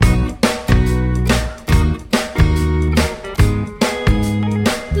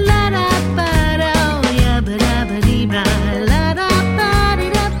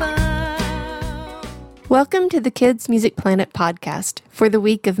to the Kids Music Planet podcast for the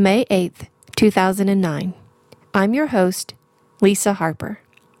week of May 8th, 2009. I'm your host, Lisa Harper.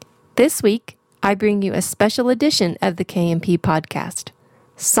 This week, I bring you a special edition of the KMP podcast,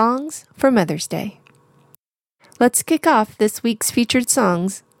 Songs for Mother's Day. Let's kick off this week's featured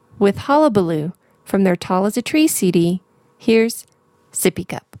songs with Hullabaloo from their Tall as a Tree CD. Here's Sippy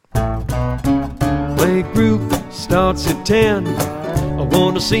Cup. Play group starts at 10. I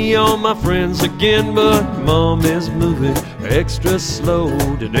want to see all my friends again, but Mom is moving extra slow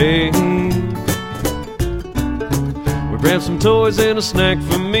today. We grab some toys and a snack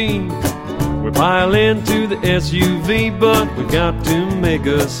for me. We pile into the SUV, but we got to make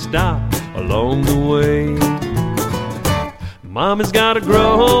a stop along the way. Mommy's got a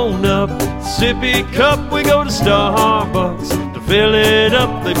grown-up sippy cup. We go to Starbucks to fill it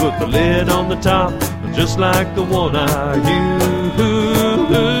up. They put the lid on the top, just like the one I use.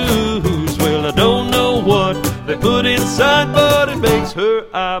 Well, I don't know what they put inside, but it makes her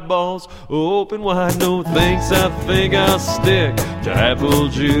eyeballs open wide. No thanks, I think I'll stick to apple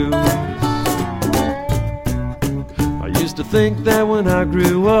juice. I used to think that when I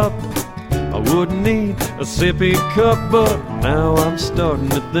grew up I wouldn't need a sippy cup, but now I'm starting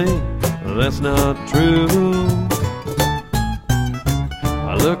to think that's not true.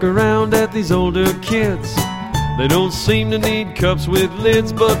 I look around at these older kids. They don't seem to need cups with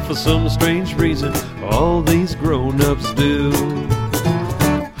lids, but for some strange reason, all these grown-ups do.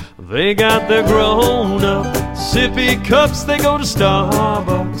 They got their grown-up sippy cups. They go to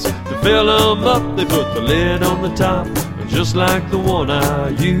Starbucks to fill them up. They put the lid on the top, just like the one I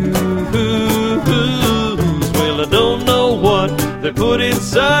use. Well, I don't know what they put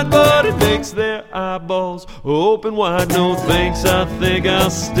inside, but it makes their eyeballs open wide. No thanks, I think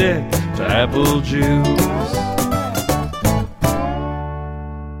I'll stick to apple juice.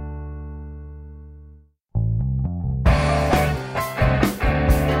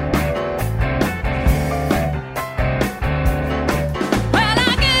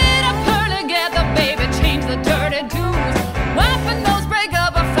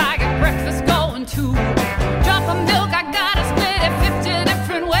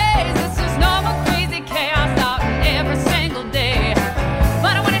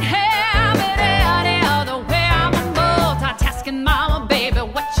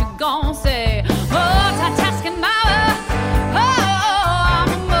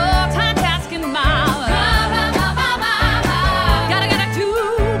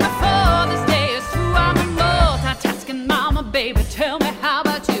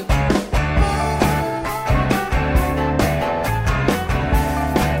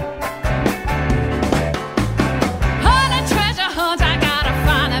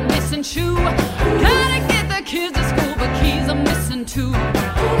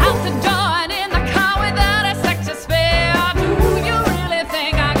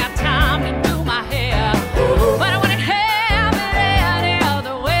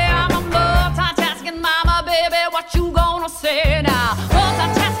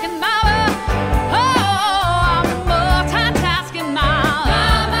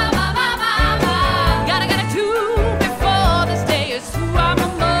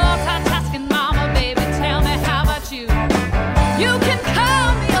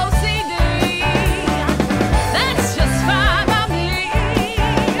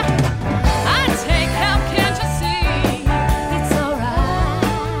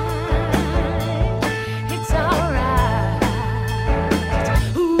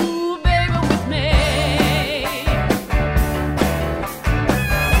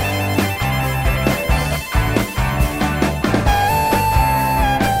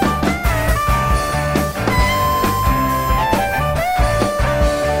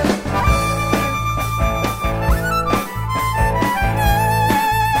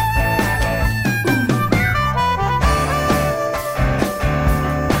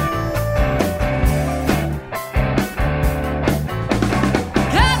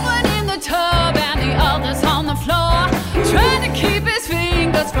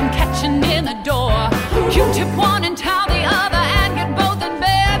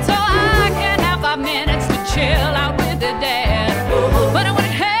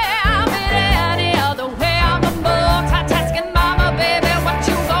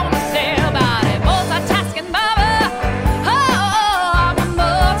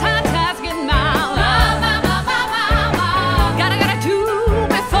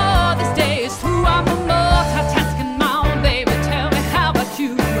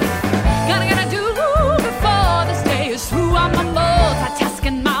 Gotta do before this day is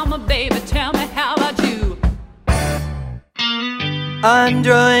I'm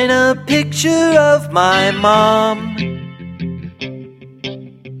drawing a picture of my mom,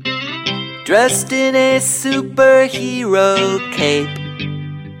 dressed in a superhero cape.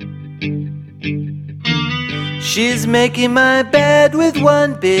 She's making my bed with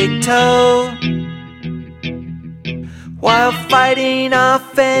one big toe, while fighting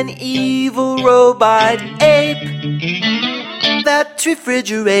off an evil robot ape. That's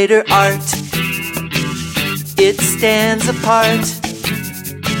refrigerator art. It stands apart.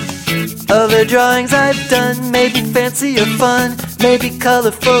 Other drawings I've done may be fancy or fun, may be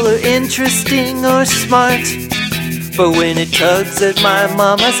colorful or interesting or smart, but when it tugs at my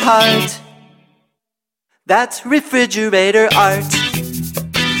mama's heart, that's refrigerator art.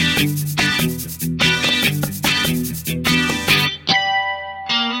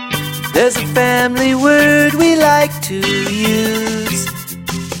 There's a family word we like to use.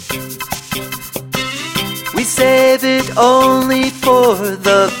 We save it only for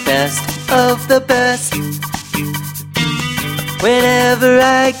the best of the best. Whenever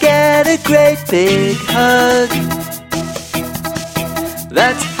I get a great big hug,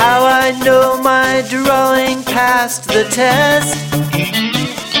 that's how I know my drawing passed the test.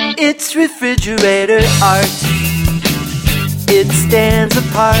 It's refrigerator art. It stands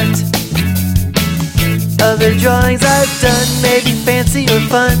apart. Other drawings I've done may be fancy or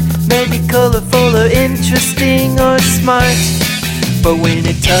fun, may be colorful or interesting or smart, but when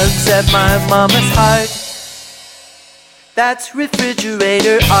it tugs at my mama's heart, that's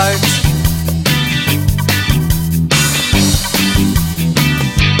refrigerator art.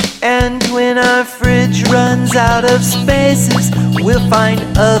 And when our fridge runs out of spaces, we'll find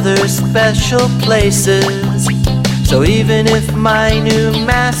other special places. So even if my new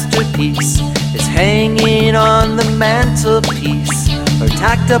masterpiece is hanging on the mantelpiece, or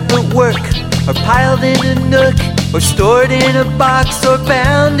tacked up at work, or piled in a nook, or stored in a box, or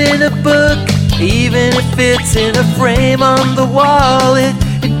bound in a book, even if it's in a frame on the wall, it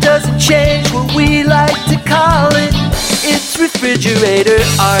doesn't change what we like to call it. It's refrigerator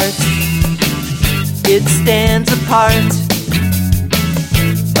art. It stands apart.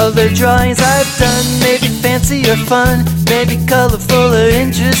 Other drawings I've done may be fancy or fun, may be colorful or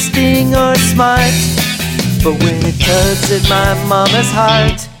interesting or smart, but when it tugs at my mama's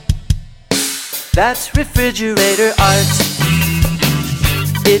heart, that's refrigerator art.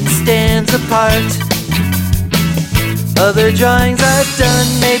 It stands apart. Other drawings I've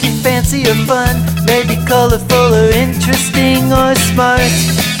done may be fancy or fun, may be colorful or interesting or smart,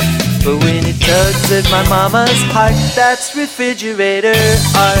 but when it tugs at my mama's heart, that's refrigerator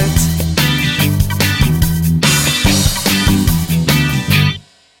art.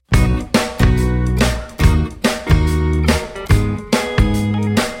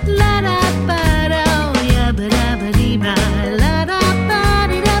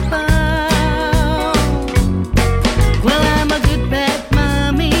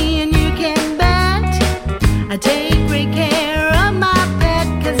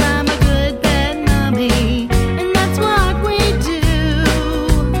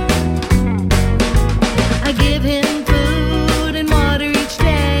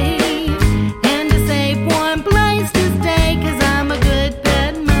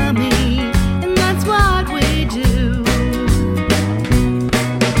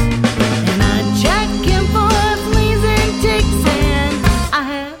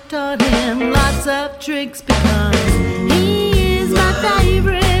 Tricks because he is my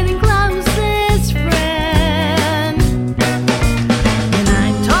favorite and closest friend, and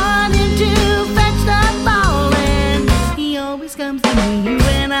I taught him to fetch the ball, and he always comes to me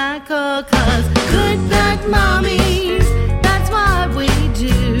when I call, 'cause good bad mommies, that's what we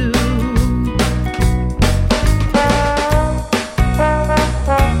do.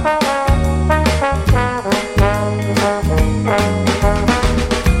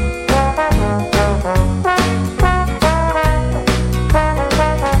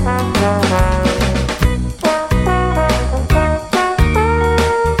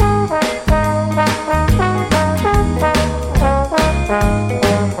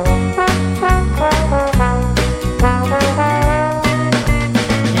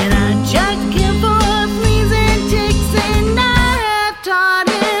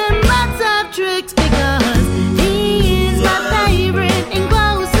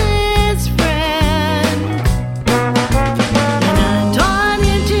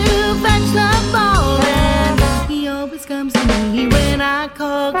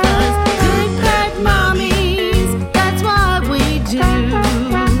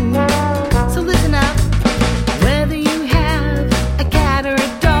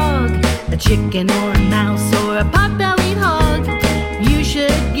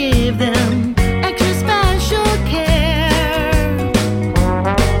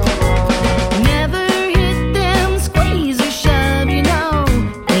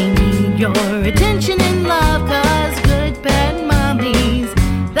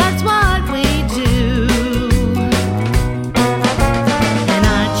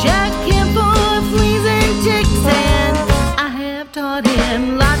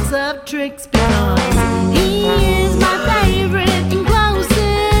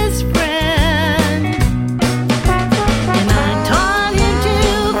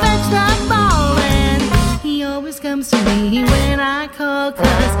 comes to me when I call, 'cause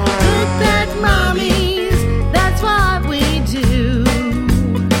good pet mommies, that's what we do.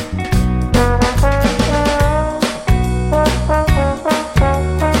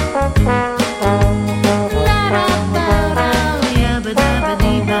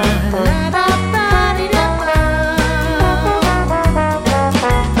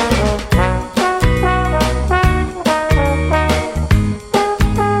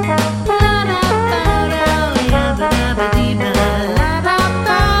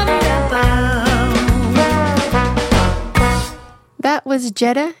 That was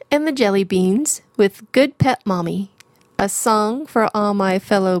Jetta and the Jelly Beans with Good Pet Mommy, a song for all my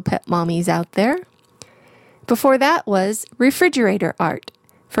fellow pet mommies out there. Before that was Refrigerator Art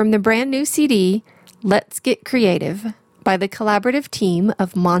from the brand new CD, Let's Get Creative, by the collaborative team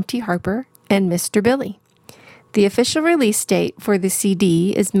of Monty Harper and Mr. Billy. The official release date for the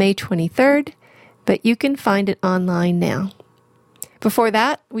CD is May 23rd, but you can find it online now. Before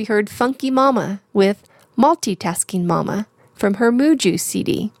that, we heard Funky Mama with Multitasking Mama from her Moo Juice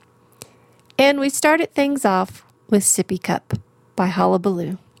CD. And we started things off with Sippy Cup by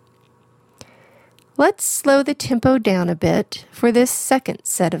Hullabaloo. Let's slow the tempo down a bit for this second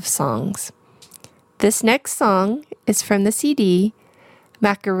set of songs. This next song is from the CD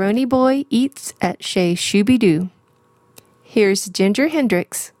Macaroni Boy Eats at Chez Shooby-Doo. Here's Ginger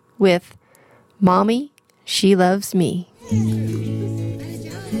Hendrix with Mommy, She Loves Me.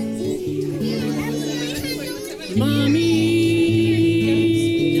 Mommy,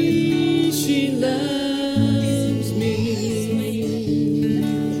 she loves me.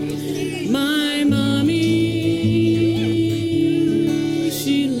 My mommy,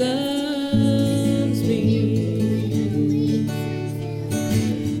 she loves me.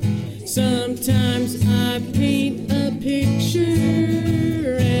 Sometimes I paint a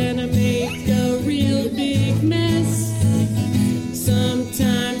picture and I make a real big mess.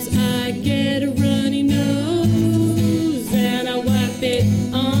 Sometimes I get a runny nose and I wipe it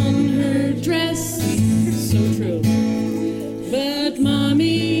on her dress. So true. But mommy,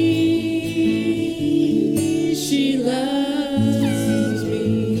 she loves me.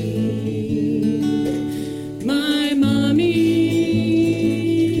 My mommy,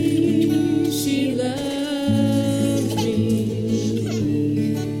 she loves me.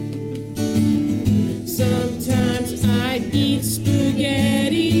 Sometimes I eat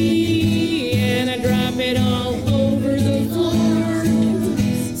spaghetti and I drop it all over the floor.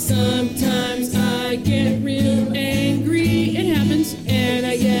 Sometimes I get real angry, it happens, and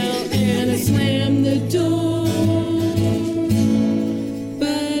I yell and I slam the door.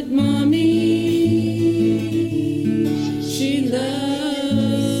 But mommy, she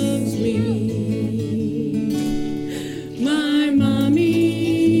loves me. My mommy,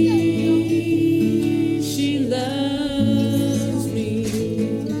 she loves me.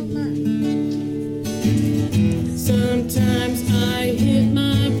 Sometimes I hit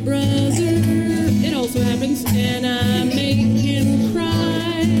my brother, it also happens, and I make him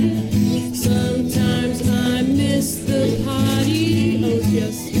cry. Sometimes I miss the potty, oh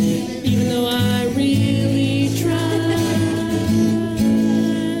yes, even though I really try.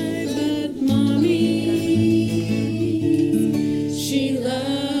 But mommy, she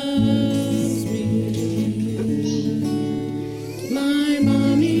loves me. My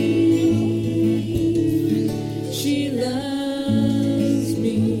mommy, she loves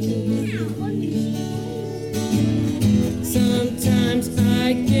me. Sometimes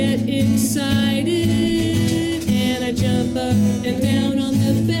I get excited and I jump up and down on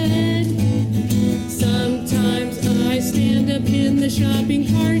the bed. Sometimes I stand up in the shopping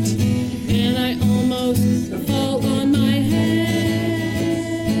cart and I almost fall on my head.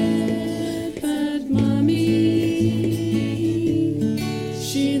 But mommy,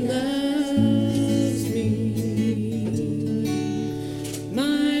 she loves me.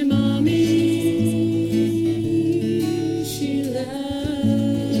 My mommy, she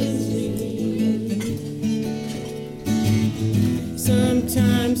loves me.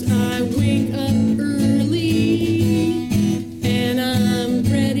 Sometimes I wake up early and I'm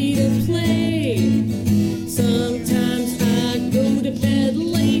ready to play. Sometimes I go to bed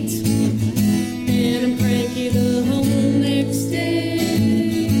late and I'm cranky the whole next day.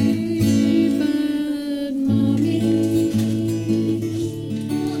 But mommy,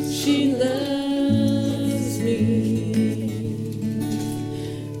 she loves me.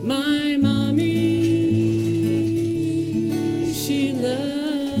 My mommy, she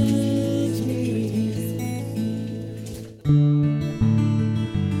loves me.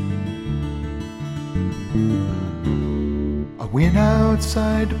 I went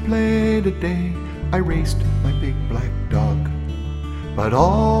outside to play today. I raced my big black dog. But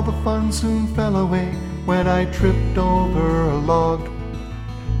all the fun soon fell away when I tripped over a log.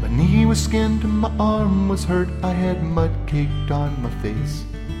 My knee was skinned and my arm was hurt. I had mud caked on my face.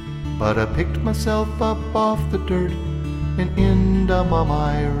 But I picked myself up off the dirt and into Mama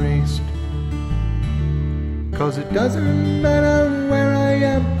I raced. 'Cause it doesn't matter where I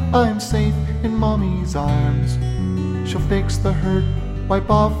am, I'm safe in Mommy's arms. She'll fix the hurt, wipe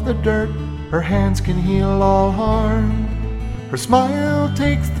off the dirt, her hands can heal all harm. Her smile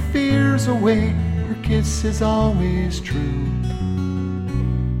takes the fears away, her kiss is always true.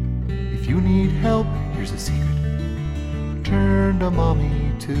 If you need help, here's a secret, turn to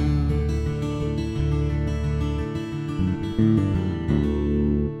Mommy too.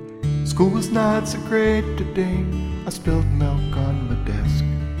 School was not so great today, I spilled milk on my desk.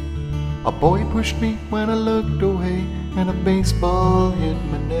 A boy pushed me when I looked away, and a baseball hit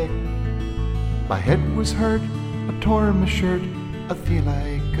my neck. My head was hurt, I tore my shirt, I feel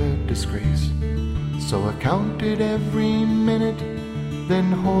like a disgrace. So I counted every minute,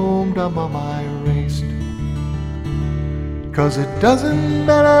 then home to Mama I raced. 'Cause it doesn't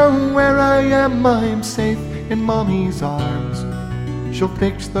matter where I am, I'm safe in Mommy's arms. She'll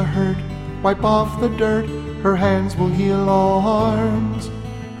fix the hurt, wipe off the dirt, her hands will heal all harms.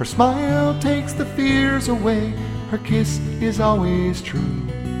 Her smile takes the fears away, her kiss is always true.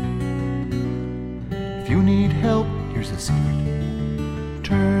 If you need help, here's a secret,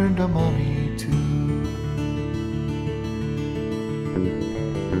 turn to Mommy too.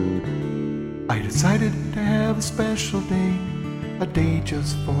 I decided to have a special day, a day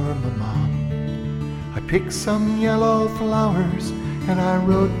just for my mom. I picked some yellow flowers and I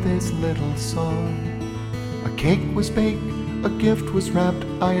wrote this little song. A cake was baked, a gift was wrapped,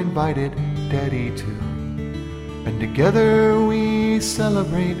 I invited Daddy too. And together we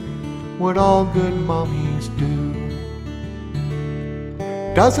celebrate what all good mommies do.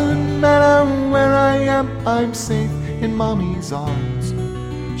 Doesn't matter where I am, I'm safe in Mommy's arms.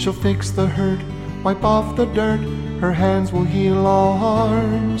 She'll fix the hurt, wipe off the dirt, her hands will heal all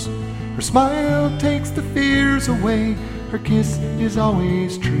harms. Her smile takes the fears away, her kiss is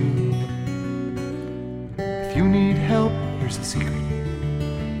always true. If you need help, here's a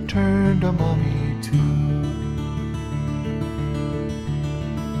secret, turn to Mommy too.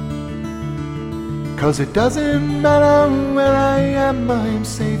 'Cause it doesn't matter where I am, I'm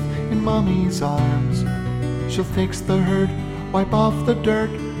safe in Mommy's arms. She'll fix the hurt, wipe off the dirt,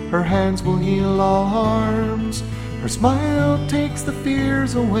 her hands will heal all harms. Her smile takes the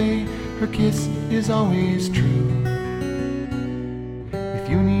fears away, her kiss is always true. If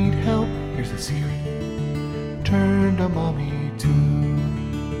you need help, here's a secret, turn to Mommy too.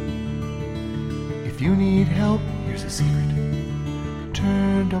 If you need help, here's a secret,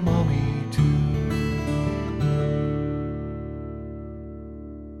 turn to Mommy too.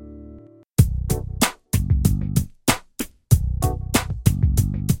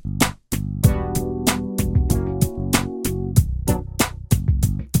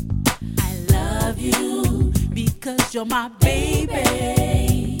 You're my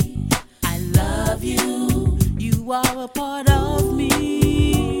baby. I love you. You are a part of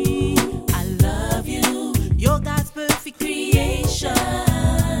me. I love you. You're God's perfect creation.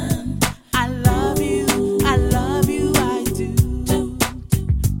 I love you. I love you. I do.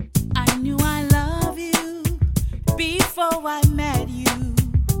 I knew I love you before I met you.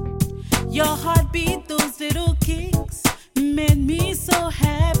 Your heartbeat, those little kicks made me so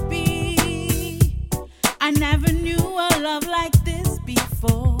happy. I never knew a love like this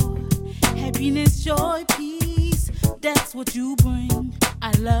before. Happiness, joy, peace, that's what you bring.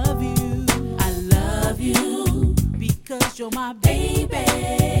 I love you. I love you because you're my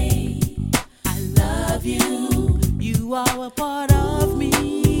baby. I love you. You are a part of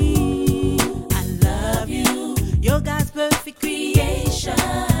me. I love you. You're God's perfect creation.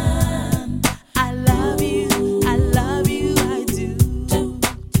 I love you. I love you. I do.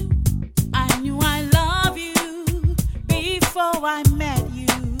 I knew I loved you before I met you.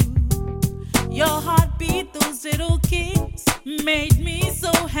 Your heartbeat, those little kicks made me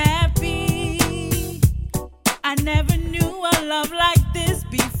so happy. I never knew a love like this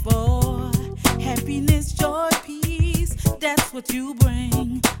before. Happiness, joy, peace, that's what you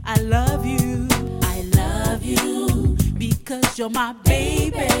bring. I love you. I love you because you're my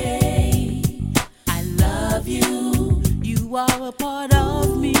baby. I love you. You are a part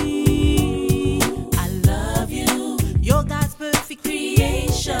of me. I love you. You're God's perfect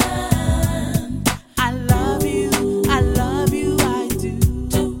creation. I love you. I love you. I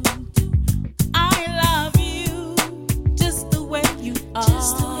do. I love you just the way you are.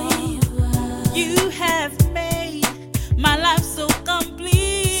 You have made my life so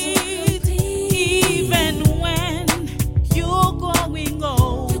complete. Even when you're growing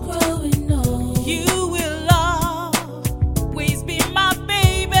old, you will always be my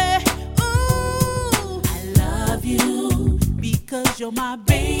baby. Ooh, I love you because you're my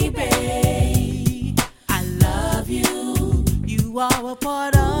baby. I love you. You are a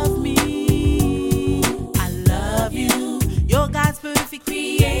part of me. I love you. You're God's perfect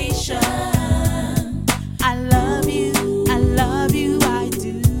creation. I love you, I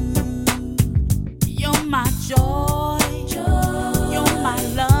do. You're my joy, you're my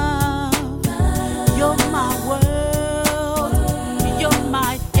love, you're my world, you're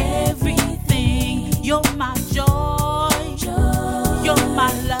my everything, you're my joy, you're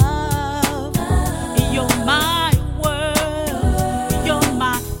my love, you're my world, you're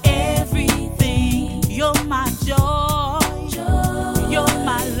my everything, you're my joy, you're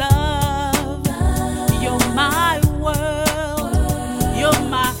my love, you're my world, you're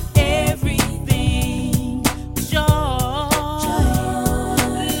my everything, joy,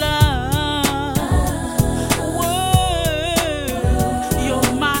 love, world,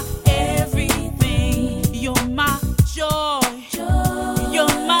 you're my everything, you're my joy,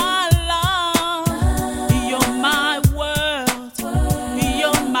 you're my love, you're my world,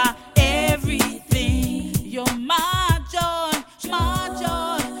 you're my everything, you're my joy, my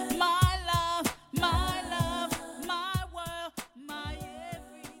joy, my love, my world, my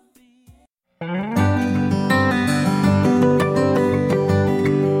everything.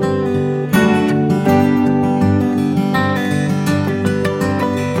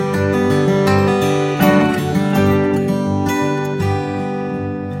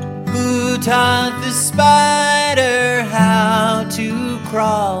 Who taught the spider how to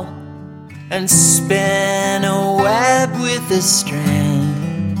crawl and spin a web with a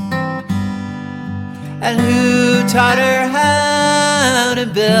strand? And who taught her how to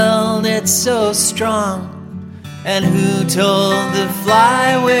build it so strong? And who told the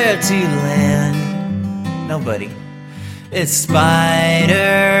fly where to land? Nobody. It's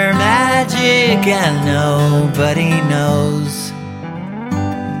spider magic and nobody knows.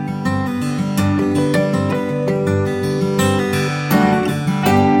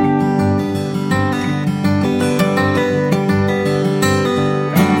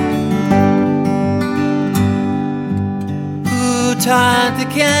 Who taught the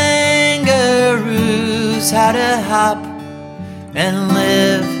kangaroos how to hop and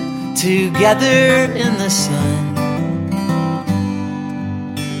live together in the sun?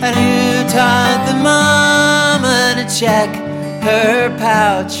 And who taught the mama to check her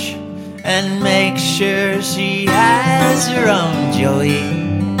pouch and make sure she has her own Joey?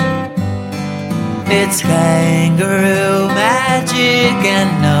 It's kangaroo magic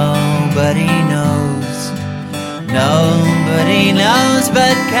and nobody knows. Nobody knows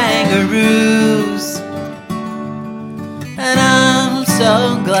but kangaroos. And I'm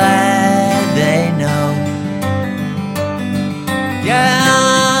so glad they know. Yeah,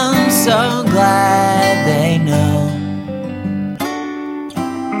 I'm so glad they know.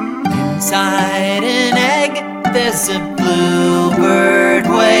 Inside an egg, there's a bluebird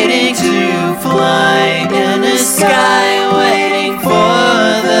waiting to fly in a sky waiting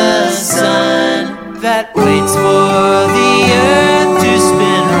for the sun that waits for the earth to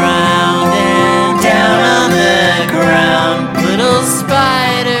spin round and down on the ground. Little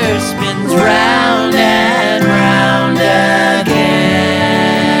spider spins round and round again.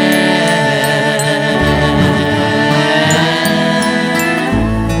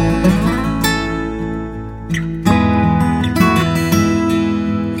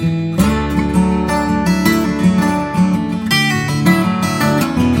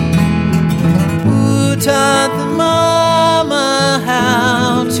 Who taught the mama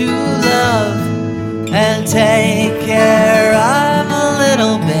how to love and take care of a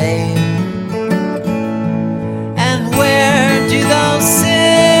little babe? And where do those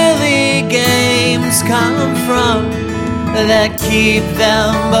silly games come from that keep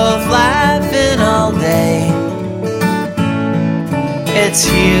them both laughing all day? It's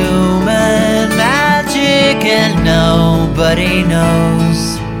human magic and nobody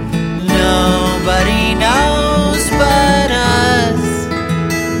knows. Nobody knows but us.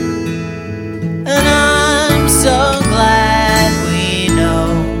 And I'm so glad we know.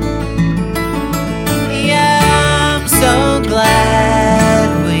 Yeah, I'm so glad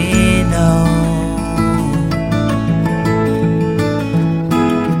we know.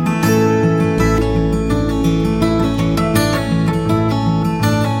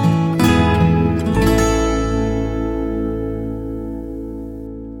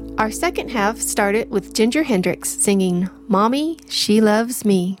 Our second half started with Ginger Hendrix singing Mommy, She Loves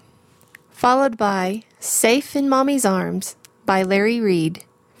Me, followed by Safe in Mommy's Arms by Larry Reed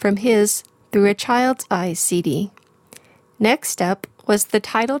from his Through a Child's Eyes CD. Next up was the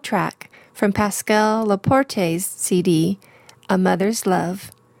title track from Pascal Laporte's CD, A Mother's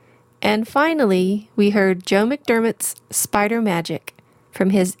Love. And finally, we heard Joe McDermott's Spider Magic from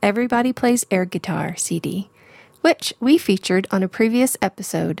his Everybody Plays Air Guitar CD, which we featured on a previous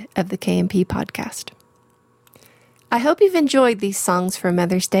episode of the KMP podcast. I hope you've enjoyed these songs for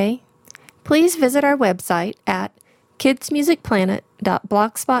Mother's Day. Please visit our website at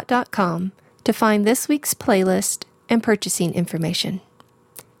kidsmusicplanet.blogspot.com to find this week's playlist and purchasing information.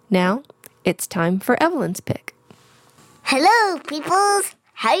 Now, it's time for Evelyn's pick. Hello, peoples.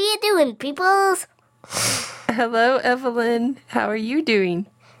 How you doing, peoples? Hello, Evelyn. How are you doing?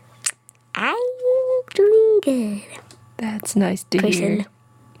 I'm doing good. That's nice to hear.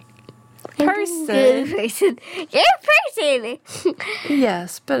 Good person. You're a person.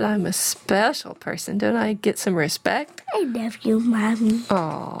 Yes, but I'm a special person. Don't I get some respect? I love you, Mommy.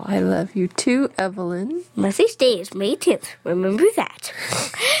 Oh, I love you too, Evelyn. Mother's Day is May 10th. Remember that.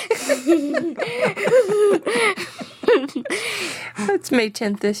 It's May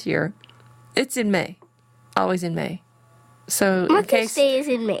 10th this year. It's in May. Always in May. So Mother's Day is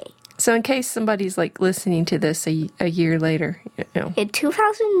in May. So in case somebody's like listening to this a year later, you know. In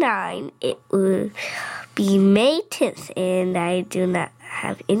 2009, it will be May 10th, and I do not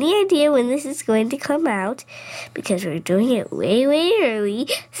have any idea when this is going to come out because we're doing it way, way early.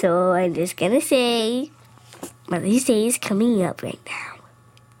 So I'm just going to say Mother's Day is coming up right now.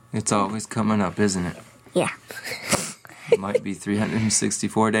 It's always coming up, isn't it? Yeah. It might be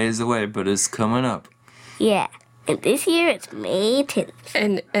 364 days away, but it's coming up. Yeah. And this year it's May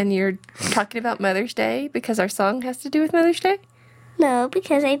 10th. And you're talking about Mother's Day because our song has to do with Mother's Day? No,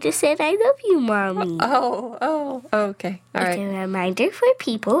 because I just said I love you, Mommy. Oh, okay. All right. It's a reminder for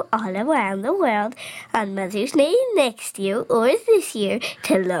people all around the world on Mother's Day next year or this year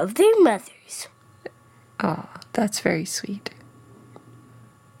to love their mothers. Oh, that's very sweet.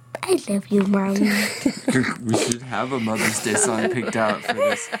 I love you, Mommy. We should have a Mother's Day song picked out for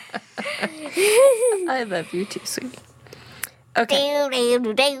this. I love you too, sweetie. Okay.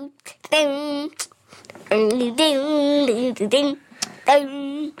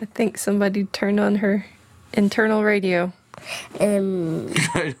 I think somebody turned on her internal radio.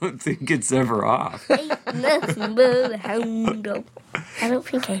 I don't think it's ever off. Ain't nothing but a hound dog. I don't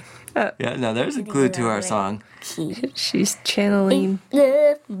think I... Yeah, no, there's a clue to our song. She's channeling... Ain't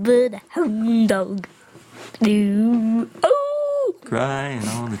nothing but a hound dog. Oh! Crying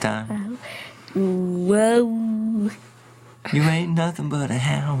all the time. Whoa. You ain't nothing but a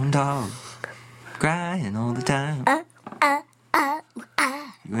hound dog. Crying all the time.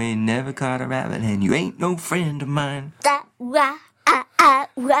 You ain't never caught a rabbit and you ain't no friend of mine.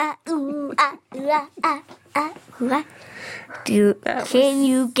 Can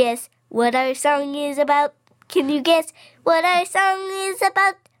you guess what our song is about? Can you guess what our song is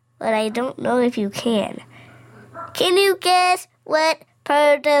about? But I don't know if you can. Can you guess what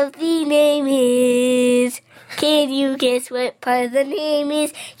part of the name is? Can you guess what part of the name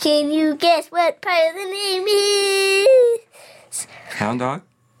is? Can you guess what part of the name is? Hound dog?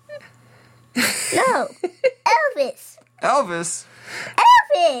 No, Elvis. Elvis?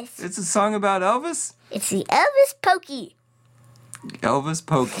 Elvis. It's a song about Elvis? It's the Elvis Pokey. Elvis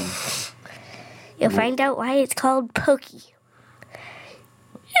Pokey. You'll find out why it's called Pokey.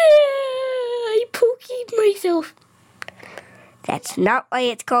 I pokeyed myself. That's not why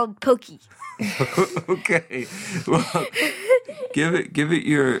it's called Pokey. Okay. Well, give it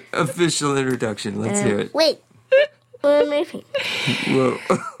your official introduction. Let's hear it. Wait. One more thing. Whoa.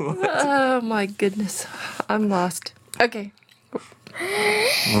 Oh, my goodness. I'm lost. Okay.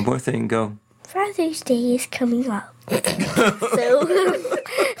 One more thing, go. Father's Day is coming up. So,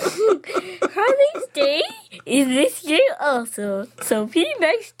 Father's Day is this year also. So be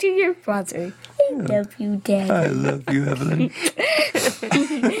nice to your father. I love you, Dad. I love you, Evelyn.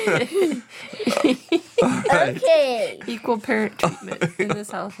 All right. Okay. Equal parent treatment in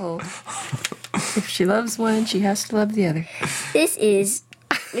this household. If she loves one, she has to love the other. This is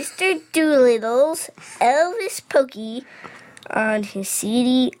Mr. Doolittle's Elvis Pokey on his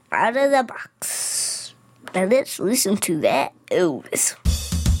CD Out of the Box. Now let's listen to that Elvis.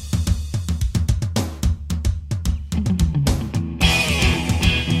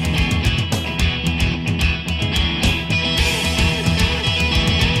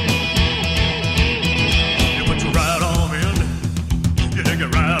 You put your right arm in, you take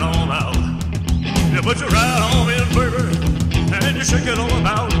it right on out. You put your right arm in, baby, and you shake it all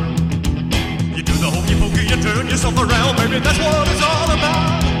about. you turn yourself around, baby, that's what it's all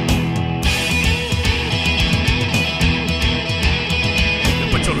about. You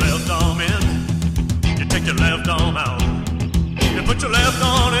put your left arm in, you take your left arm out. You put your left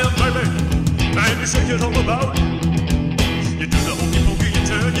arm in, baby, and you shake it all about. You do the hokey pokey, you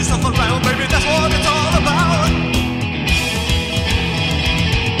turn yourself around, baby, that's what it's all about.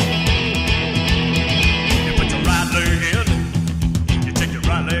 You put your right leg in, you take your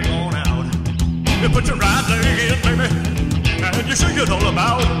right leg on out. You put your right leg in, baby, and you shake it all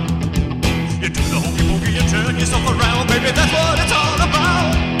about. You do the hokey pokey, you turn yourself around, baby, that's what it's all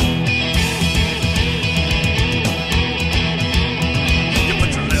about. You put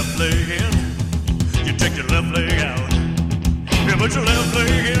your left leg in, you take your left leg out. You put your left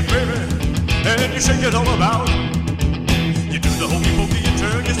leg in, baby, and you shake it all about. You do the hokey pokey, you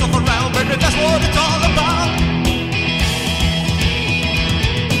turn yourself around, baby, that's what it's all about.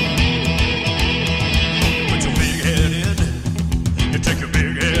 You put your big head in, you take your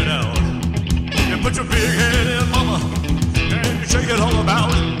big head out. You put your big head in, mama, and you shake it all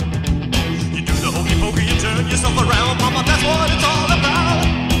about. You do the hokey pokey, you turn yourself around, mama, that's what it's all about.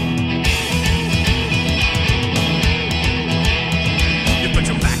 Put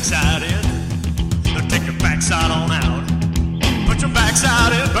your backside in, take your backside on out. Put your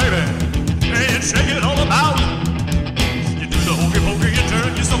backside in, baby, and shake it all about. You do the hokey pokey, you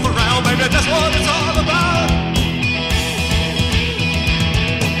turn yourself around, baby, that's what it's all about.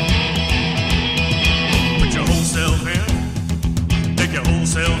 Put your whole self in, take your whole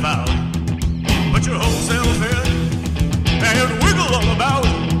self out. Put your whole self in, and wiggle all about.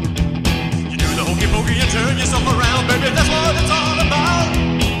 You do the hokey pokey, you turn yourself around, baby, that's what it's all about.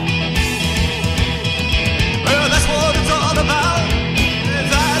 Well, that's what it's all about.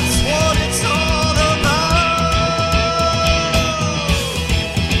 That's what it's all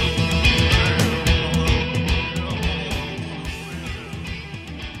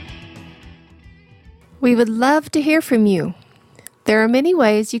We would love to hear from you. There are many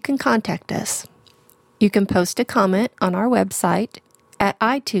ways you can contact us. You can post a comment on our website, at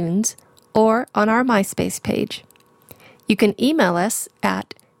iTunes, or on our MySpace page. You can email us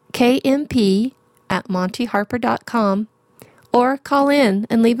at kmp@montyharper.com or call in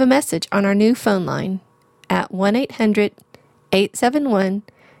and leave a message on our new phone line at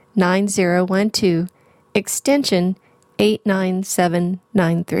 1-800-871-9012, extension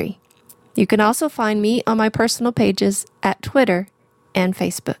 89793. You can also find me on my personal pages at Twitter and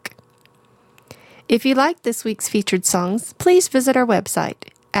Facebook. If you like this week's featured songs, please visit our website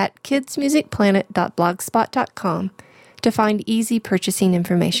at kidsmusicplanet.blogspot.com to find easy purchasing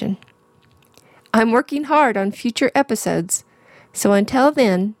information. I'm working hard on future episodes, so until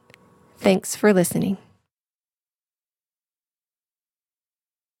then, thanks for listening.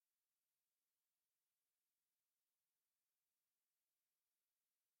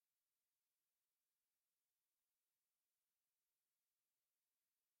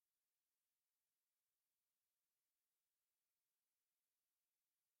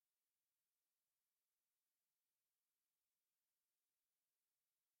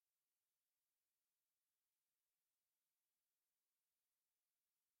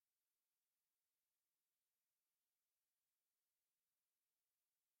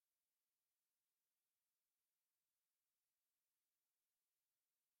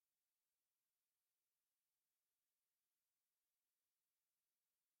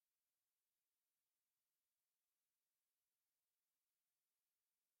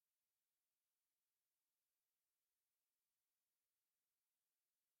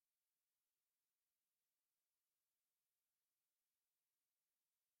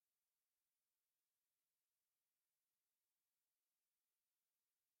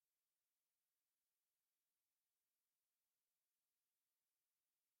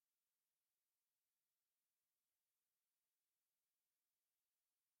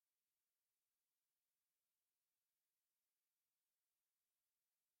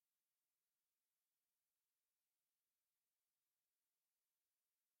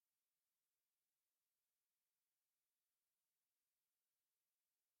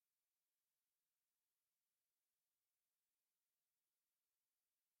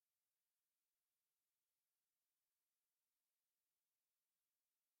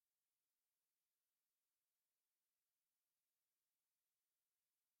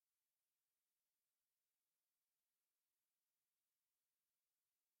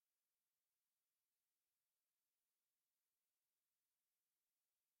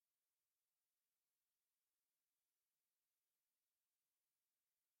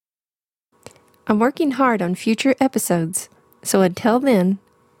 I'm working hard on future episodes, so until then,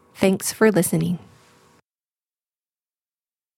 thanks for listening.